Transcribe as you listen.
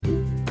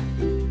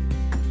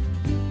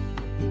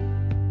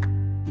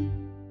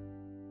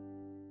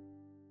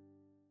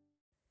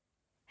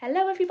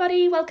Hello,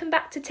 everybody. Welcome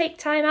back to Take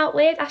Time Out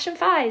with Ash and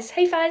Fiz.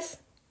 Hey, Fiz.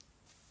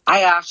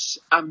 Hi Ash,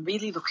 I'm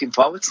really looking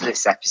forward to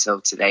this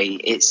episode today.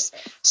 It's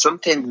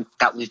something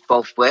that we've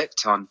both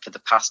worked on for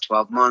the past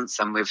 12 months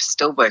and we're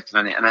still working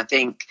on it. And I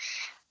think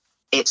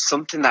it's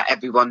something that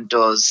everyone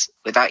does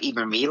without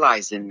even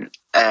realising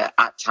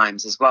at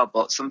times as well.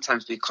 But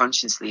sometimes we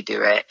consciously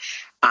do it.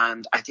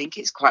 And I think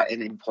it's quite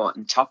an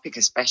important topic,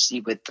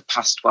 especially with the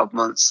past 12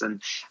 months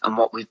and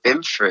what we've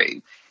been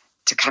through,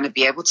 to kind of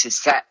be able to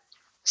set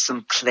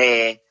some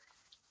clear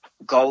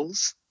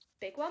goals.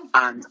 Big one.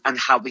 And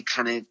how we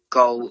kind of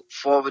go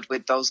forward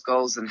with those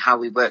goals and how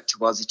we work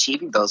towards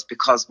achieving those.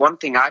 Because one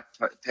thing I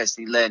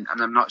personally learned,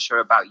 and I'm not sure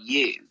about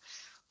you,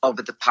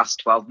 over the past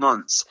 12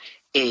 months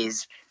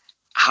is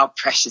how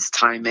precious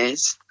time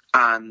is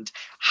and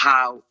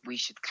how we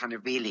should kind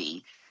of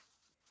really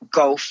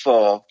go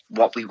for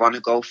what we want to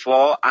go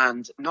for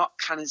and not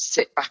kind of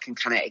sit back and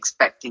kind of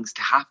expect things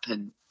to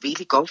happen.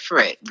 Really go for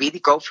it. Really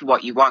go for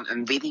what you want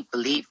and really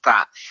believe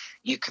that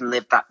you can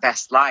live that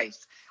best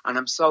life. And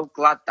I'm so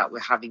glad that we're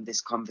having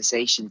this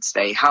conversation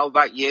today. How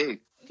about you?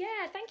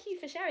 Yeah, thank you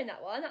for sharing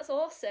that one. That's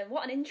awesome.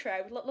 What an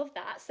intro. Love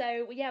that.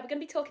 So, yeah, we're going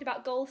to be talking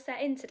about goal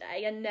setting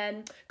today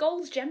and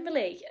goals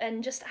generally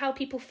and just how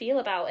people feel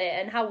about it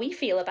and how we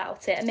feel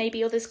about it and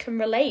maybe others can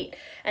relate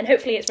and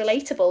hopefully it's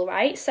relatable,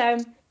 right? So,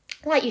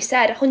 like you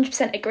said,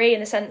 100% agree in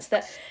the sense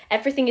that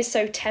everything is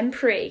so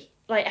temporary.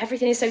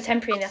 Everything is so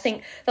temporary, and I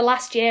think the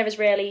last year has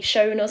really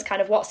shown us kind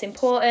of what's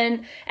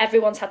important.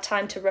 Everyone's had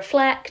time to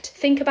reflect,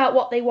 think about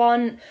what they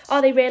want.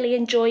 Are they really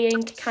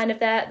enjoying kind of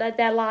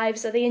their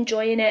lives? Are they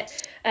enjoying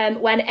it?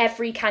 When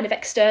every kind of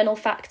external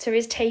factor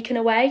is taken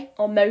away,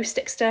 or most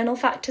external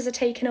factors are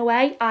taken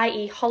away,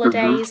 i.e.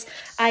 holidays,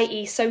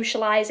 i.e.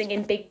 socialising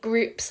in big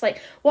groups.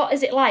 What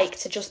is it like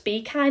to just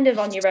be kind of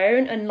on your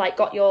own and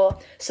got your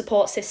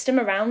support system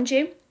around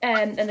you?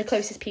 And the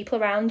closest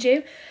people around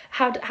you,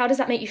 how does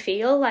that make you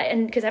feel?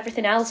 And because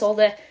everything else, all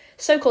the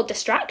so-called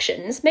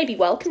distractions, maybe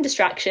welcome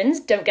distractions,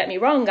 don't get me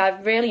wrong,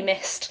 I've really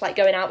missed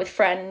going out with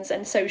friends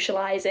and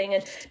socialising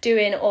and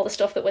doing all the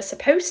stuff that we're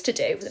supposed to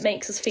do that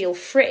makes us feel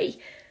free.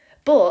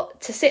 But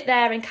to sit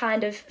there and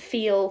kind of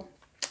feel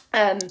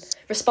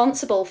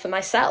responsible for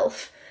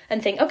myself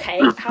and think, okay,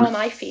 how am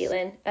I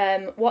feeling?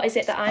 What is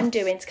it that I'm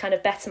doing to kind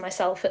of better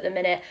myself at the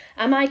minute?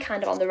 Am I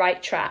kind of on the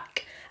right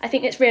track? I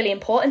think it's really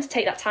important to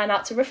take that time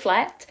out to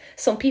reflect.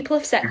 Some people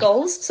have set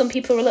goals. Some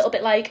people are a little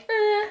bit I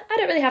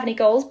don't really have any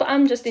goals, but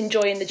I'm just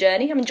enjoying the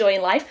journey. I'm enjoying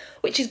life,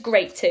 which is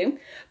great too.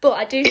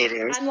 But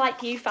I'm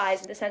like you,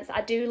 Fiz, in the sense that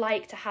I do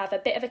like to have a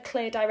bit of a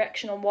clear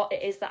direction on what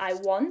it is that I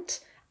want,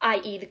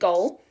 i.e. the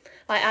goal.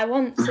 I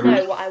want to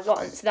know what I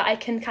want so that I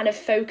can kind of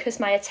focus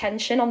my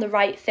attention on the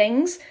right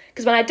things.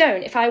 Because when I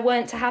don't, if I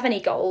weren't to have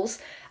any goals,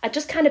 I'd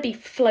just kind of be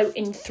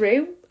floating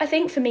through, I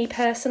think, for me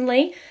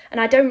personally. And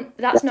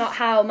that's not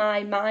how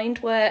my mind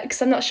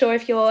works. I'm not sure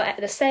if you're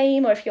the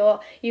same or if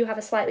you have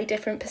a slightly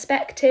different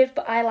perspective,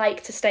 but I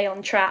like to stay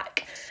on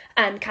track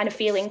and kind of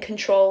feel in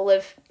control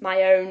of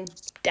my own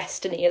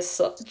destiny as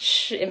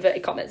such,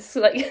 inverted commas.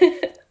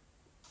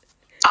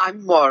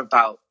 I'm more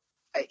about,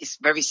 it's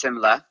very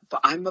similar,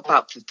 but I'm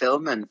about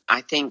fulfillment. I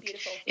think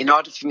Beautiful. In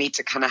order for me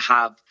to kind of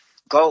have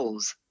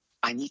goals,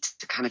 I need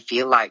to kind of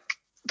feel like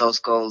those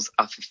goals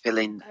are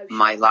fulfilling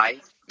my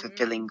life,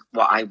 fulfilling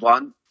what I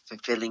want,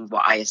 fulfilling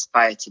what I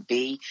aspire to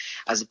be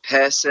as a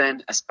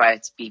person, aspire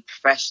to be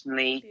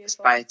professionally, Beautiful.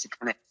 Aspire to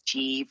kind of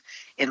achieve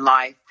in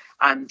life.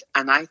 And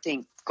I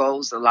think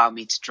goals allow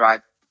me to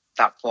drive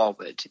that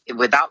forward.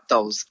 Without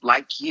those,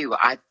 like you,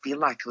 I feel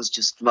like I was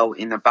just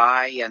floating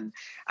by and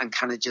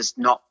kind of just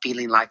not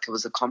feeling like I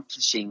was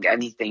accomplishing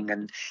anything.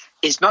 And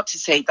it's not to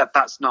say that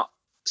that's not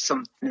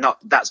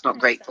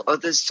great for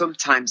others.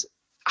 Sometimes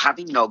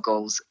having no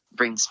goals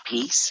brings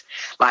peace.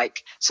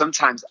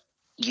 Sometimes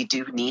you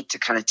do need to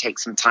kind of take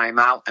some time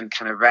out and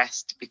kind of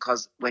rest,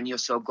 because when you're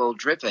so goal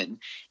driven,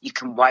 you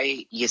can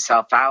wipe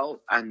yourself out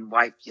and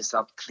wipe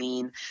yourself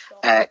clean,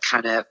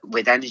 kind of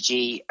with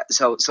energy.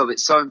 So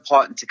it's so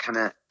important to kind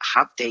of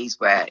have days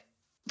where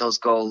those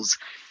goals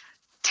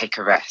take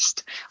a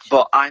rest.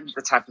 But I'm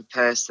the type of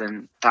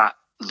person that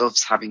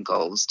loves having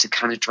goals to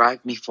kind of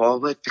drive me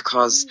forward,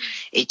 because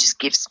it just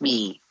gives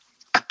me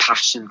a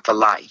passion for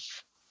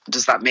life.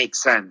 Does that make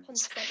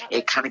sense?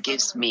 It kind of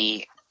gives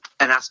me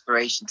an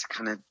aspiration to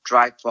kind of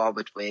drive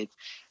forward with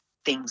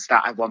things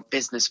that I want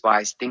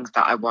business-wise, things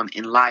that I want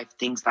in life,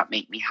 things that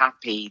make me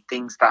happy,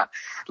 things that,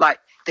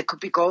 there could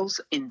be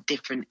goals in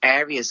different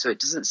areas. So it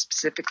doesn't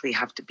specifically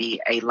have to be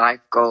a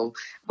life goal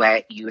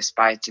where you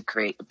aspire to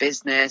create a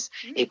business.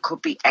 It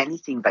could be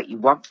anything that you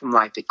want from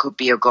life. It could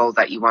be a goal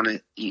that you want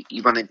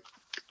to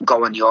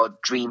go on your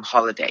dream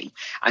holiday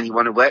and you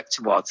want to work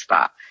towards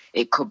that.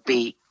 It could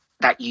be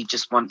that you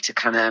just want to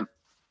kind of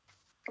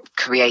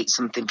create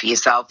something for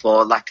yourself,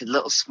 or a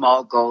little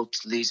small goal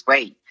to lose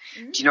weight.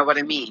 Do you know what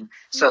I mean?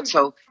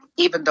 So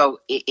even though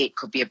it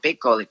could be a big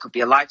goal, it could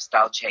be a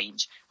lifestyle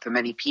change for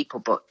many people,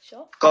 but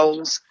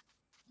goals,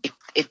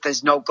 if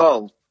there's no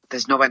goal,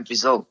 there's no end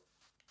result.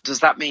 Does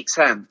that make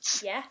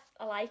sense? Yeah,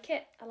 I like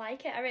it.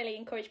 I really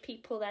encourage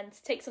people then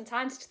to take some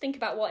time to think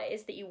about what it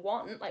is that you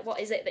want, like what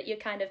is it that you're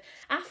kind of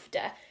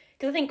after.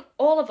 Because I think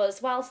all of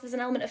us, whilst there's an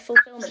element of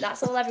fulfillment,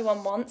 that's all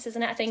everyone wants,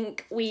 isn't it? I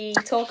think we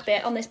talk a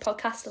bit on this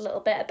podcast a little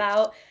bit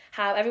about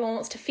how everyone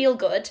wants to feel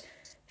good,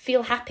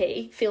 feel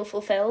happy, feel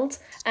fulfilled.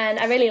 And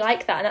I really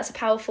like that. And that's a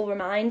powerful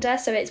reminder.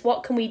 So it's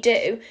what can we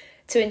do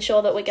to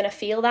ensure that we're going to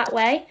feel that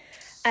way?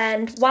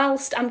 And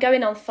whilst I'm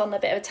going on a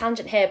bit of a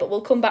tangent here, but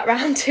we'll come back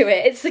round to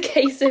it, it's the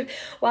case of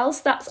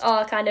whilst that's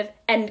our kind of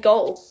end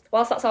goal,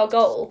 whilst that's our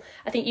goal,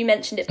 I think you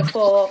mentioned it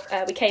before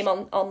we came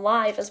on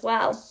live as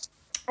well,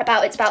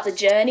 it's about the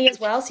journey as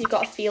well. So you've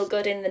got to feel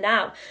good in the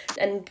now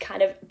and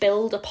kind of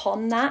build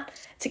upon that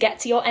to get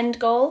to your end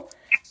goal.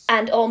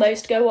 And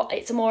almost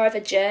it's more of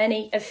a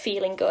journey of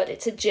feeling good.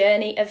 It's a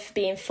journey of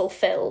being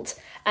fulfilled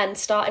and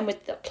starting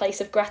with the place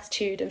of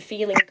gratitude and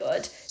feeling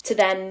good to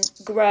then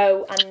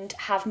grow and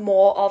have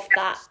more of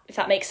that, if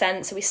that makes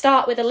sense. So we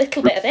start with a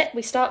little bit of it.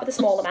 We start with a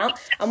small amount,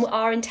 and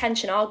our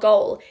intention, our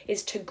goal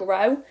is to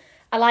grow.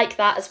 I like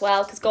that as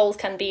well, because goals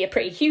can be a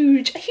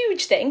huge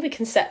thing. We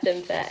can set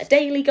them for a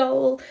daily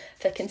goal,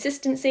 for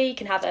consistency. You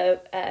can have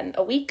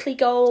a weekly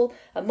goal,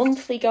 a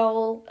monthly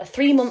goal, a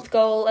 3-month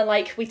goal. And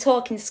like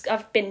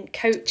I've been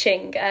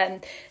coaching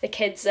the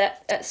kids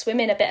at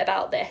swimming a bit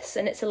about this.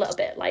 And it's a little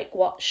bit like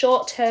what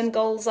short-term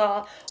goals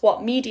are,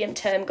 what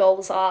medium-term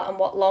goals are, and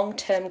what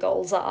long-term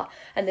goals are,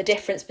 and the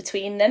difference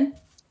between them.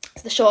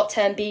 So the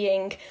short-term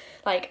being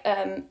like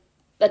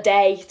a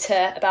day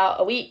to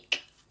about a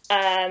week,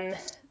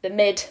 the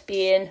mid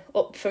being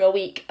up from a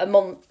week, a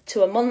month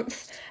to a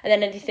month, and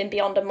then anything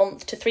beyond a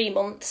month to 3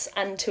 months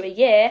and to a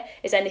year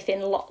is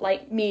anything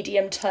like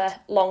medium to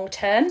long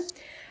term.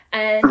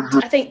 And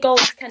I think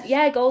goals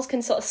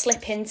can sort of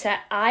slip into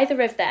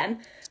either of them,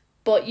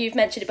 but you've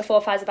mentioned it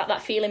before, Faiz, about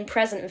that feeling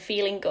present and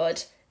feeling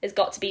good has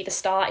got to be the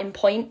starting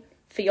point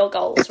for your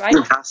goals, right?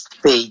 It has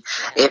to be.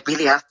 It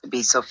really has to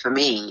be. So for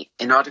me,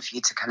 in order for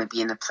you to kind of be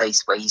in a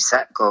place where you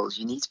set goals,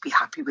 you need to be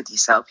happy with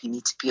yourself. You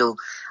need to feel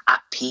at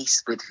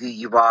peace with who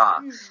you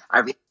are. I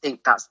really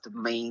think that's the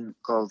main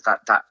goal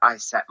that I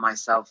set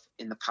myself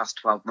in the past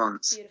 12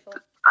 months. Beautiful.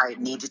 I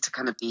needed to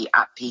kind of be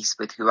at peace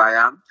with who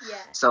I am. Yeah.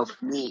 So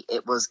for me,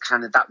 it was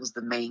kind of, that was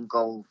the main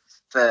goal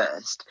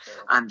first,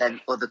 and then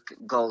other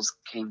goals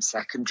came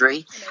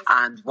secondary. Amazing.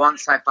 And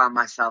once I found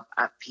myself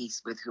at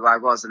peace with who I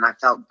was, and I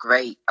felt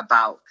great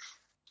about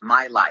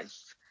my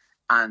life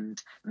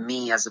and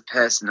me as a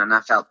person, and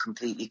I felt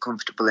completely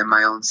comfortable in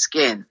my own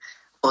skin,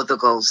 other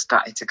goals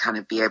started to kind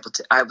of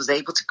I was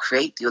able to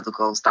create the other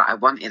goals that I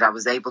wanted. I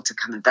was able to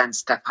kind of then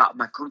step out of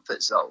my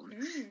comfort zone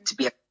to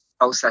be able to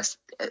process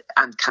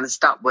and kind of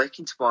start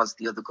working towards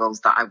the other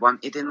goals that I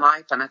wanted in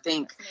life. And I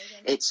think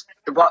it's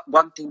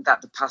one thing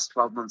that the past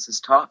 12 months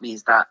has taught me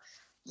is that,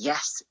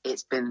 yes,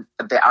 it's been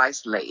a bit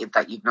isolated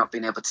that you've not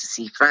been able to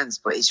see friends,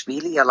 but it's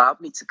really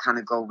allowed me to kind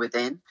of go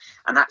within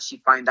and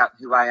actually find out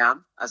who I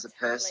am as a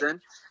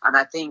person. And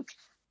I think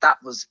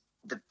that was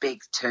the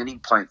big turning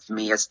point for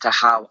me as to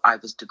how I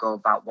was to go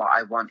about what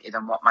I wanted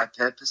and what my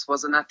purpose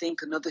was. And I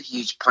think another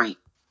huge point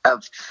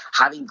of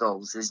having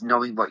goals is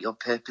knowing what your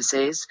purpose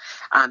is.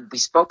 And we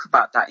spoke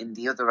about that in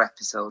the other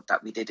episode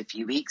that we did a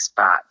few weeks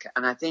back.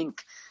 And I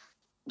think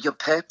your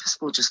purpose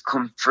will just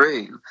come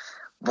through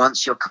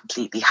once you're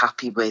completely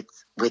happy with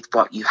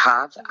what you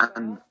have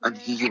and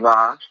who you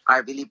are. I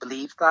really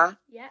believe that.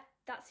 Yeah.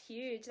 That's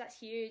huge.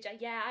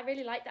 Yeah, I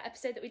really like that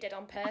episode that we did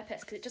on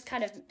purpose, because it just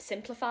kind of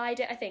simplified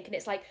it, I think. And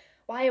it's like,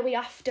 why are we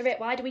after it?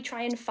 Why do we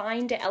try and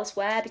find it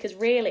elsewhere? Because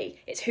really,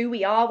 it's who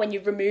we are when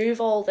you remove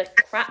all the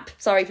crap,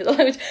 sorry for the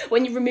language,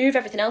 when you remove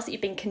everything else that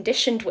you've been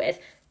conditioned with,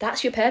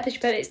 that's your purpose.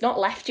 Your purpose, it's not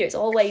left you, it's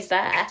always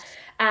there.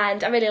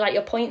 And I really like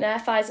your point there,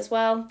 Faiz, as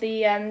well.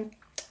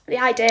 The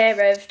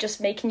idea of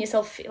just making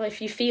yourself feel, if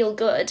you feel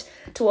good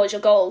towards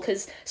your goal,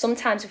 because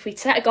sometimes if we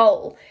set a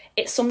goal,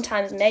 it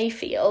sometimes may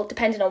feel,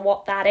 depending on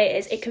what that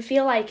is, it can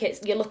feel like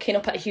you're looking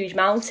up at a huge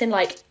mountain,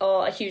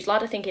 or a huge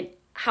ladder, thinking,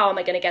 how am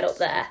I going to get up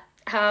there?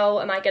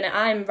 I'm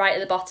right at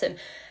the bottom.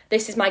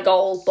 This is my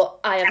goal, but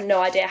I have no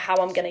idea how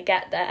I'm going to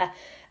get there.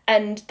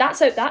 And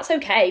that's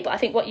okay, but I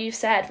think what you've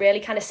said really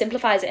kind of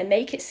simplifies it and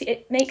makes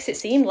it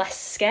seem less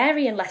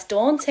scary and less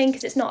daunting,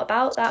 because it's not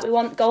about that. We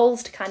want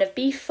goals to kind of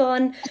be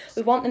fun.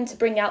 We want them to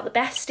bring out the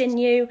best in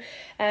you.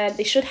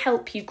 They should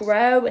help you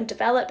grow and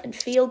develop and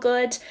feel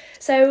good.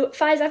 So,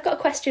 Faiz, I've got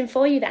a question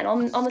for you then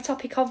on the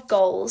topic of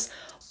goals.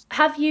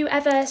 Have you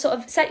ever sort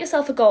of set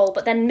yourself a goal,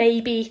 but then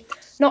maybe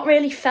not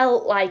really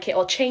felt like it,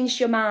 or changed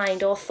your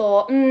mind, or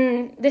thought,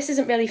 this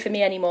isn't really for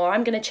me anymore,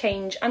 I'm going to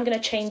change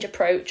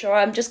approach, or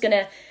I'm just going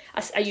to,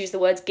 I use the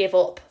words, give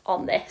up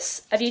on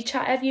this? Have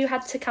you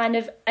had to kind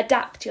of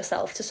adapt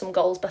yourself to some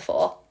goals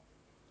before?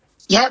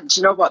 Yeah, do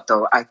you know what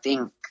though? I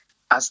think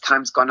as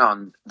time's gone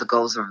on, the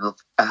goals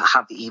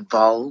have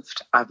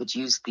evolved. I would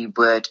use the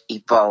word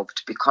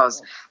evolved,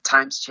 because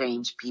times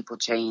change, people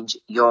change,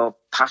 your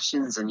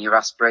passions and your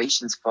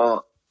aspirations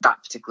for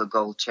that particular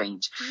goal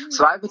change.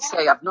 So I would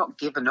say I've not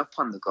given up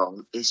on the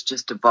goal. It's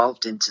just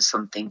evolved into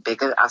something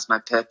bigger as my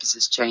purpose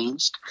has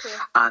changed,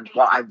 and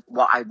what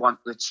I want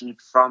to achieve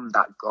from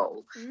that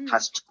goal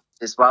has changed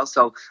as well.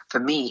 So for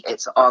me,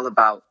 it's all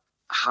about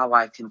how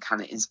I can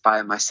kind of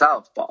inspire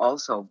myself, but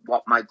also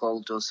what my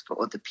goal does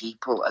for other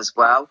people as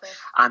well.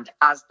 And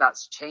as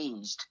that's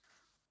changed,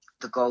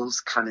 the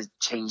goals kind of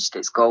changed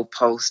its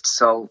goalpost.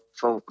 So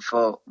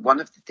for one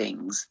of the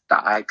things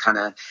that I kind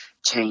of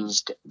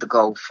changed the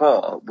goal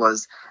for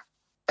was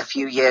a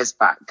few years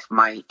back,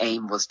 my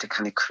aim was to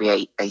kind of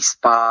create a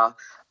spa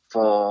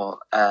for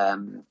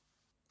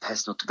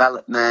personal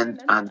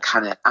development and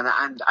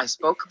I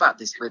spoke about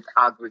this with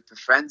our group of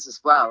friends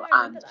as well,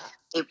 and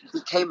it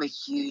became a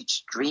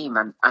huge dream,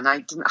 and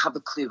I didn't have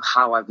a clue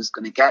how I was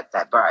going to get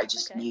there, but I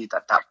just knew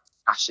that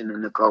passion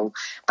and a goal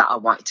that I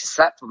wanted to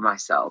set for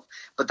myself.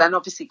 But then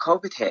obviously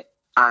COVID hit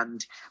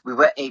and we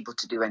weren't able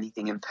to do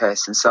anything in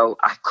person, so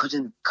I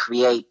couldn't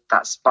create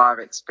that spa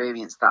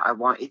experience that I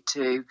wanted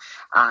to,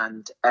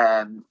 and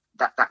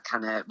that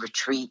kind of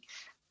retreat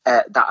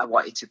that I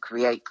wanted to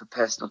create for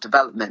personal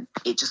development.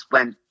 It just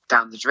went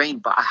down the drain,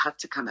 but I had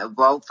to kind of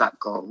evolve that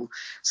goal.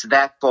 So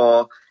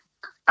therefore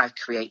I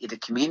created a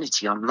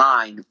community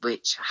online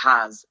which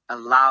has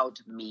allowed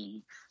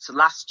me. So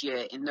last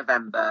year in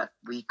November,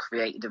 we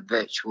created a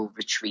virtual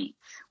retreat,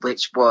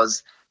 which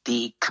was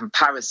the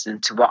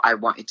comparison to what I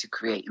wanted to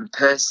create in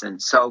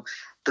person. So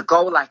the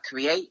goal I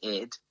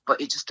created,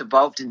 but it just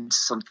evolved into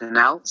something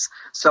else.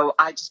 So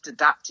I just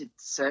adapted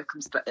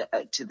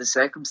to the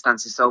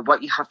circumstances. So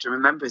what you have to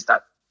remember is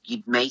that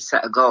you may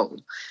set a goal,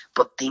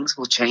 but things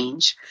will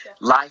change. Yeah.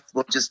 Life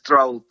will just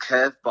throw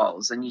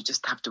curveballs, and you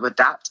just have to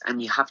adapt,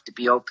 and you have to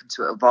be open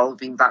to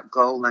evolving that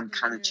goal and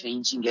kind of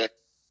changing it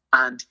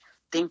and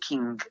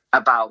thinking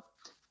about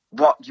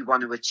what you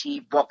want to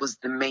achieve. What was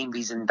the main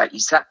reason that you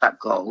set that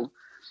goal?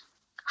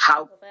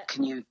 How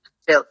can you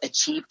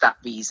achieve that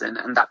reason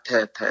and that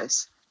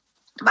purpose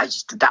by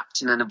just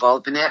adapting and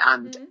evolving it?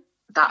 And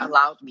that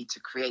allowed me to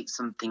create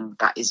something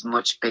that is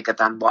much bigger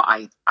than what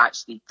I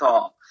actually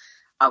thought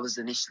I was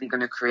initially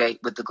going to create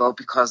with the goal,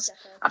 because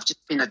I've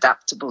just been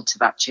adaptable to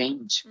that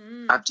change.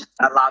 I've just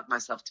allowed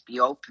myself to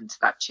be open to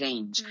that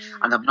change,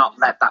 and I've not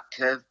let that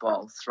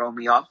curveball throw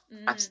me off.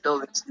 I've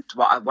still achieved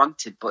what I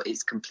wanted, but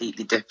it's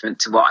completely different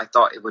to what I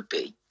thought it would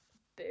be.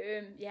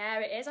 Boom. Yeah,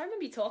 it is. I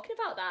remember you talking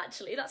about that,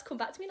 actually. That's come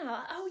back to me now.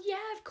 Like, oh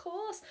yeah, of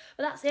course.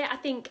 Well, that's it. I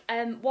think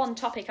one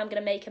topic, I'm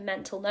going to make a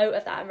mental note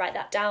of that and write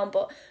that down,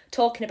 but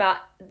talking about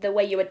the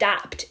way you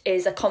adapt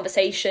is a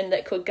conversation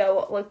that could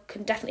go, we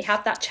can definitely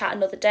have that chat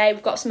another day.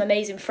 We've got some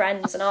amazing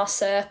friends, and our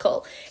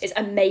circle is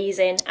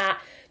amazing at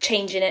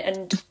changing it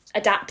and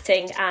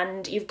adapting,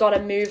 and you've got to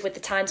move with the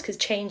times, because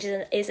change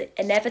is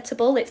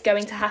inevitable. It's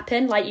going to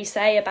happen. Like you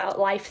say about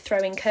life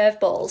throwing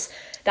curveballs,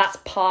 that's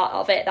part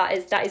of it.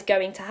 That is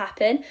going to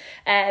happen.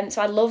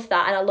 So I love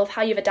that, and I love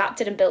how you've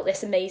adapted and built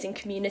this amazing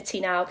community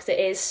now, because it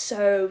is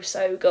so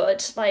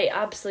good. Like,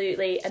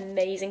 absolutely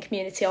amazing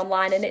community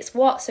online, and it's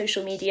what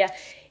social media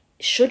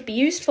should be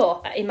used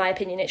for. In my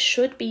opinion, it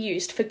should be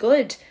used for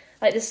good.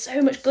 Like, there's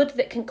so much good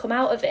that can come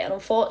out of it, and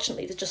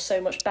unfortunately there's just so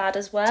much bad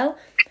as well.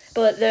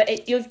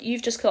 But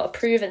you've just got to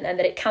proven then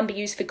that it can be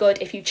used for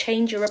good if you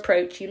change your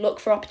approach, you look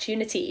for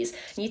opportunities,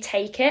 and you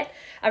take it.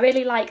 I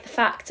really like the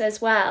fact as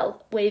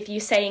well with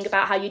you saying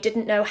about how you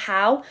didn't know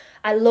how.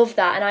 I love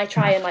that, and I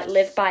try and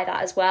live by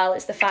that as well.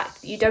 It's the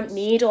fact that you don't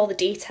need all the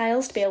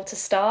details to be able to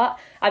start.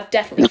 I've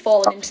definitely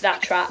fallen into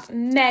that trap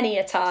many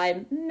a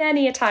time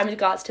with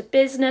regards to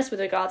business, with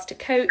regards to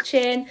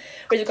coaching,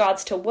 with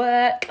regards to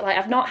work.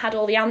 I've not had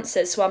all the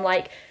answers, so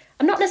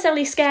I'm not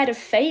necessarily scared of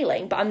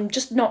failing, but I'm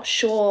just not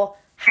sure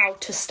how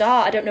to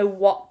start. I don't know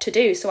what to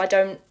do, so I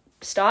don't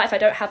start. If I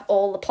don't have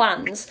all the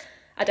plans,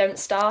 I don't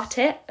start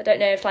it. I don't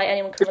know if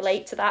anyone can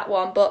relate to that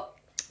one, but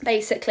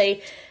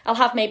basically I'll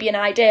have maybe an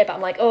idea, but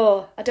I'm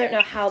I don't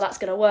know how that's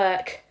going to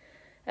work.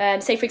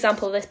 Say for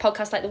example, this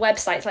podcast, the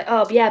website, it's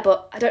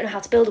but I don't know how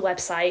to build a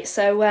website,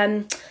 so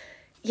I'm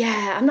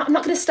not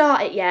going to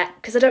start it yet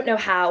because I don't know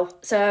how,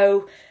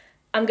 so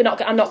I'm not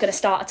going to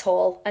start at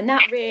all. And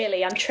that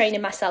really, I'm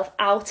training myself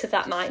out of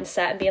that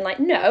mindset and being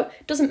no,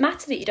 it doesn't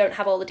matter that you don't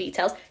have all the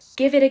details.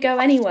 Give it a go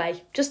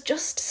anyway.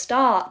 Just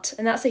start.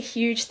 And that's a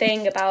huge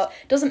thing about,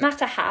 doesn't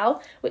matter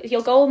how.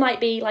 Your goal might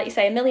be, like you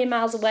say, 1,000,000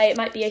 miles away. It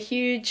might be a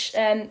huge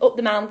up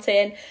the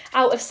mountain,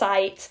 out of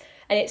sight,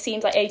 and it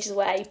seems like ages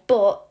away.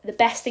 But the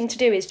best thing to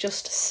do is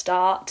just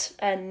start.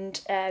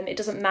 And it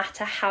doesn't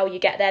matter how you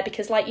get there,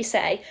 because like you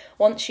say,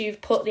 once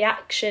you've put the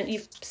action,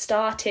 you've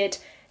started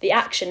the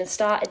action and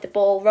started the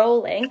ball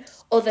rolling,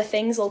 other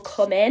things will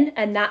come in,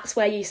 and that's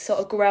where you sort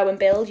of grow and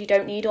build. You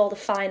don't need all the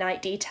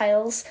finite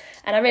details,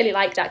 and I really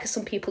like that, because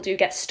some people do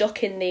get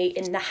stuck in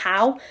the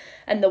how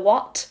and the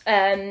what.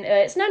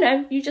 It's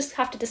no, you just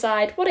have to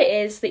decide what it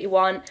is that you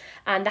want,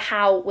 and the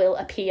how will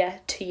appear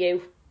to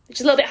you, which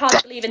is a little bit hard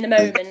to believe in the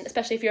moment,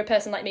 especially if you're a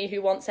person like me who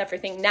wants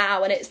everything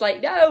now, and it's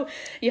no,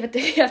 you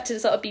have to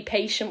sort of be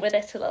patient with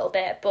it a little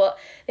bit. But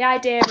the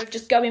idea of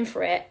just going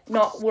for it,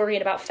 not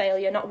worrying about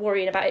failure, not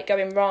worrying about it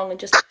going wrong, and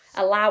just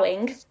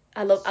allowing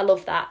I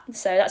love that.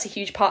 So that's a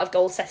huge part of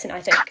goal setting,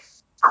 I think.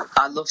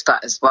 I love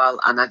that as well.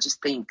 And I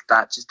just think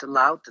that just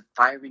allow the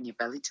fire in your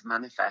belly to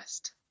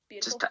manifest.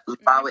 Beautiful. Just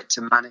allow it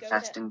to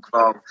manifest and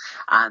grow.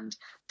 And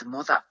the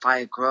more that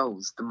fire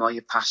grows, the more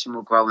your passion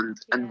will grow.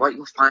 And what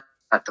you'll find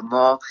is that the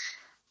more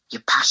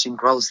your passion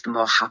grows, the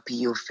more happy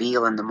you'll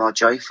feel and the more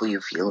joyful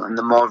you'll feel and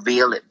the more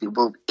real it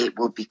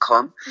will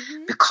become,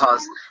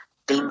 because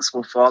things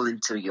will fall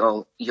into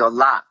your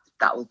lap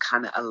that will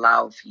kind of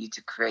allow for you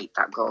to create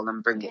that goal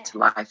and bring it to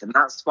life. And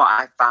that's what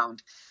I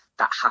found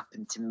that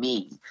happened to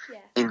me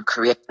in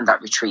creating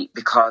that retreat,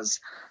 because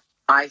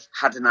I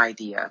had an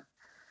idea.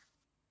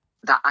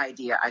 That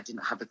idea, I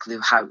didn't have a clue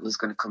how it was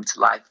going to come to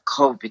life.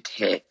 COVID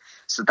hit,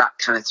 so that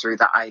kind of threw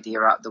that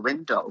idea out the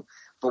window.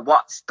 But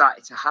what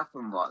started to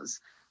happen was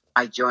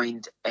I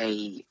joined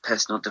a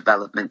personal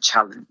development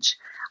challenge.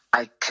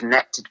 I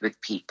connected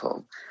with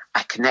people.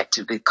 I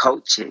connected with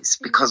coaches,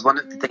 because one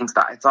of the things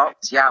that I thought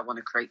was, I want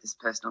to create this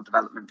personal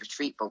development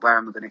retreat, but where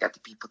am I going to get the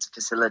people to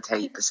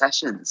facilitate the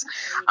sessions?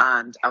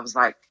 And I was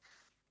like,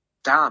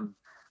 damn,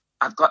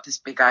 I've got this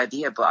big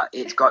idea, but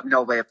it's got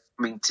no way of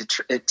coming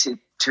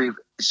to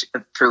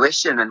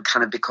fruition and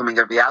kind of becoming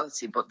a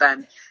reality. But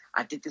then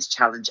I did this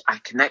challenge. I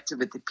connected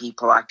with the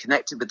people. I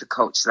connected with the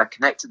coaches. I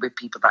connected with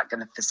people that are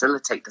going to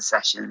facilitate the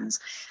sessions.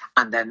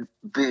 And then,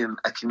 boom,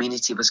 a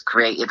community was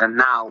created. And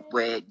now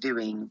we're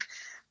doing,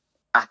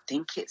 I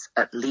think it's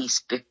at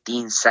least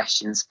 15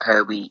 sessions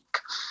per week.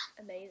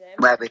 Amazing.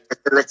 Where we're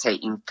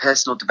facilitating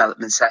personal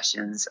development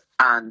sessions,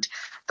 and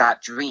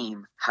that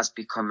dream has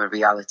become a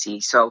reality.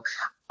 So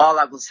all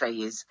I will say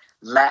is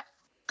let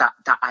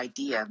that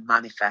idea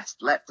manifest.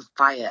 Let the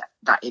fire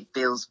that it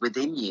builds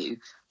within you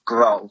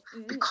grow,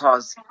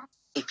 because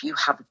if you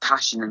have a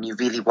passion and you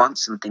really want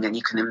something and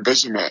you can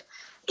envision it,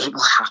 it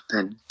will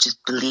happen.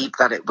 Just believe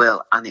that it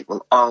will, and it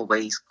will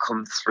always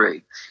come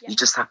through. You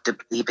just have to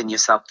believe in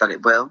yourself that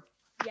it will.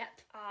 Yep.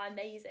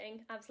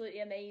 Amazing. Absolutely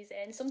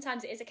amazing.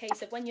 Sometimes it is a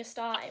case of when you're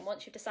starting,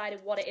 once you've decided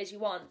what it is you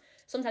want,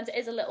 sometimes it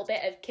is a little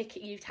bit of kick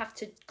it. You have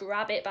to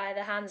grab it by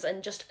the hands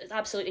and just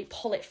absolutely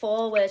pull it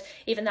forward.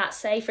 Even that,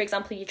 say, for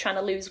example, you're trying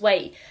to lose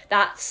weight,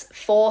 that's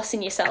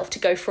forcing yourself to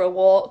go for a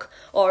walk,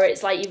 or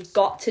it's like you've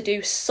got to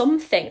do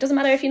something. It doesn't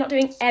matter if you're not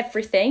doing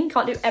everything,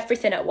 can't do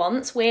everything at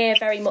once. We're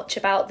very much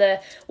about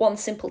the one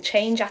simple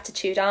change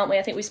attitude, aren't we?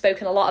 I think we've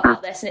spoken a lot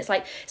about this, and it's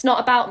like, it's not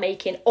about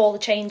making all the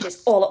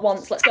changes all at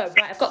once. Let's go.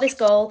 Right, I've got this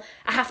goal.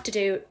 I have to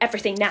do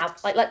everything now.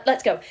 Like,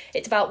 let's go.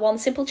 It's about one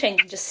simple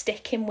change and just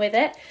sticking with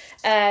it,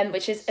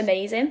 which is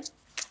amazing.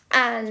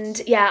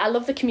 And I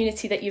love the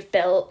community that you've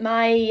built.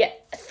 My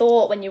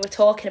thought when you were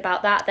talking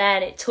about that,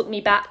 then it took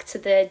me back to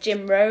the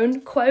Jim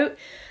Rohn quote.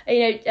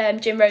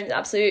 Jim Rohn's an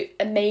absolute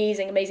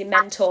amazing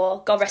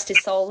mentor. God rest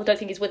his soul. I don't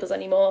think he's with us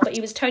anymore, but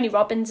he was Tony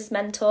Robbins'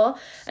 mentor.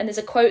 And there's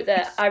a quote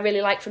that I really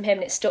like from him,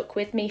 and it stuck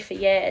with me for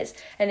years.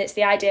 And it's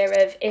the idea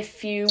of,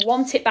 if you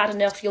want it bad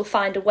enough, you'll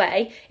find a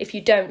way. If you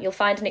don't, you'll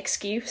find an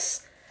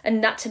excuse.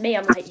 And that, to me,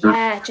 I'm like,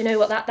 do you know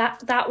what,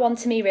 that one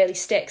to me really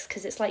sticks,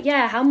 because it's like,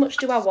 how much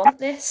do I want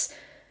this?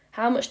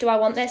 How much do I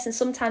want this? And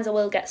sometimes I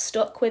will get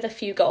stuck with a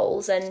few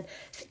goals and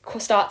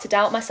start to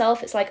doubt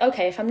myself. It's like,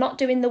 okay, if I'm not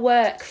doing the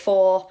work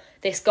for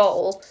this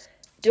goal,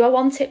 do I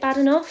want it bad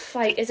enough?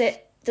 Like, does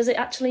it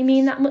actually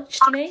mean that much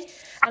to me?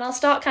 And I'll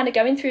start kind of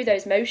going through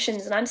those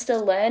motions, and I'm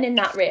still learning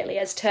that, really,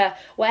 as to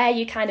where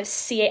you kind of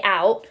see it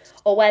out,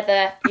 or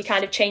whether you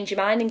kind of change your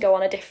mind and go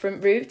on a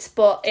different route.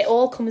 But it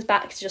all comes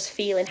back to just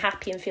feeling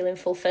happy and feeling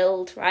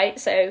fulfilled, right?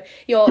 So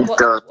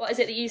what is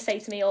it that you say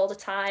to me all the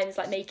time? It's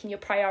like making your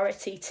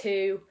priority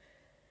to...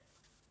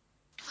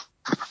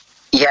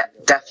 Yeah,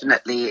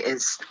 definitely.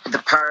 Is the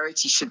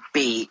priority should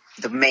be,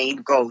 the main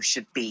goal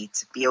should be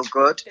to feel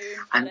good.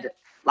 And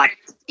like,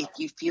 if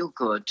you feel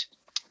good,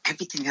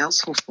 everything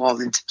else will fall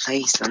into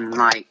place. And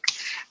like,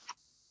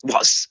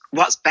 what's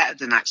better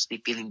than actually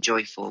feeling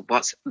joyful?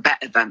 What's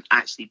better than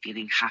actually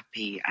feeling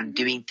happy and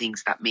doing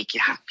things that make you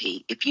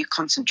happy? If you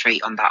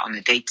concentrate on that on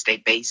a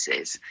day-to-day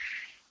basis,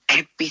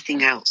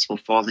 everything else will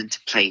fall into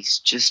place.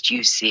 Just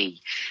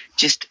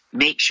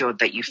make sure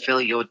that you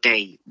fill your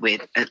day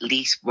with at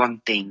least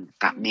one thing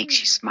that makes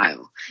you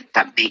smile,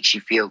 that makes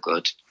you feel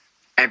good.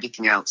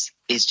 Everything else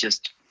is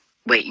just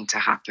waiting to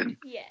happen.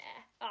 Yeah.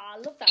 I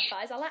love that,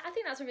 Faiz. I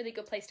think that's a really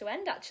good place to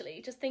end,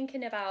 actually. Just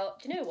thinking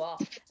about, do you know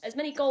what? As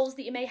many goals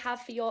that you may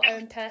have for your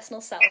own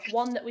personal self,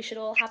 one that we should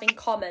all have in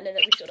common and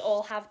that we should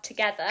all have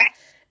together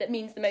that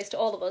means the most to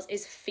all of us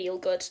is feel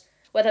good.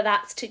 Whether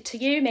that's to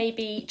you,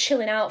 maybe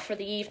chilling out for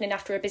the evening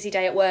after a busy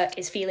day at work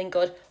is feeling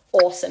good.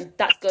 Awesome.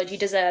 That's good. You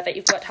deserve it.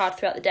 You've worked hard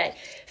throughout the day.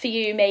 For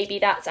you, maybe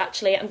that's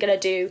actually, I'm going to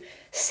do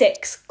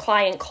 6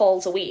 client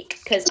calls a week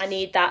because I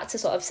need that to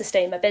sort of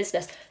sustain my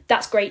business.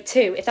 That's great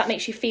too. If that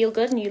makes you feel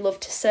good and you love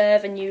to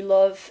serve and you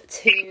love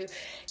to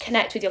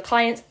connect with your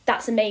clients,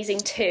 that's amazing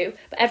too.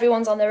 But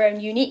everyone's on their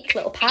own unique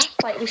little path,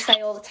 like we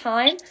say all the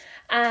time.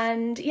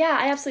 And yeah,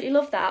 I absolutely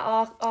love that.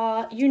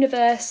 Our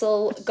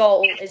universal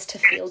goal is to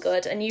feel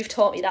good, and you've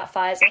taught me that,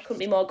 Fires. I couldn't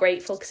be more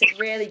grateful, because it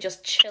really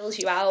just chills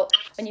you out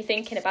when you're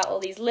thinking about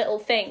all these little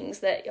things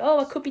that, oh,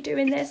 I could be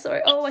doing this,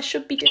 or oh, I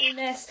should be doing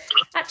this.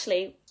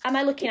 Actually, am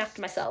I looking after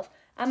myself?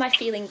 Am I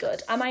feeling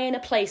good? Am I in a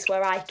place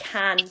where I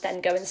can then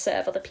go and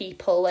serve other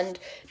people and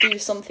do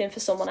something for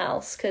someone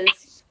else?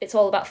 Because it's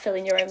all about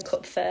filling your own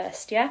cup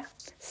first, yeah?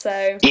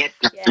 So yeah,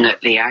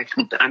 definitely. Yeah.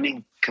 I'm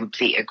in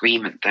complete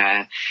agreement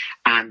there.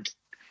 And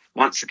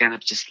once again, I've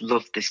just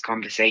loved this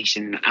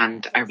conversation,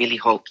 and I really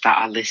hope that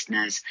our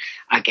listeners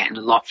are getting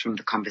a lot from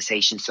the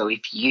conversation. So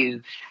if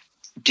you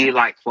do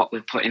like what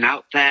we're putting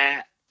out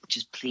there,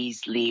 just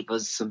please leave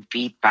us some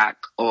feedback,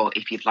 or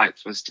if you'd like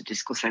for us to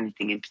discuss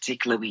anything in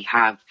particular, we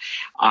have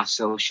our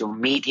social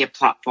media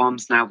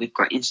platforms now. We've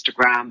got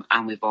Instagram,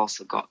 and we've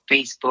also got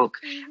Facebook,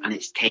 and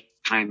it's Take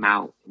Time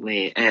Out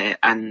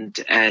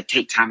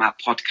Take Time Out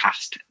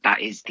Podcast.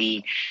 That is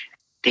the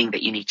thing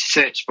that you need to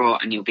search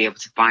for, and you'll be able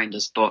to find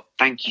us. But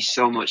thank you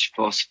so much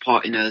for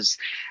supporting us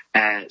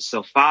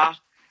so far,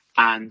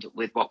 and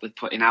with what we're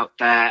putting out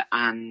there.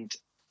 And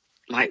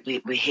like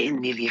we're hitting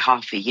nearly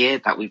half a year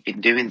that we've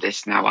been doing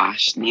this now,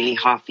 Ash, nearly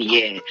half a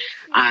year.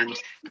 And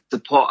the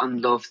support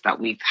and love that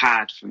we've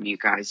had from you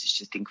guys is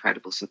just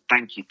incredible. So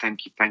thank you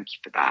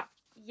for that.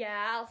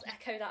 Yeah, I'll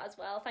echo that as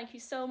well. Thank you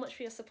so much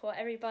for your support,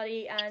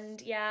 everybody.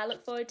 And yeah, I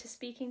look forward to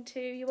speaking to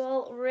you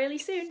all really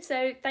soon.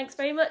 So thanks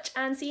very much,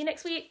 and see you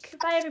next week.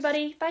 Bye,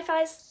 everybody. Bye,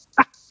 Faiz.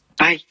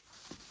 Bye.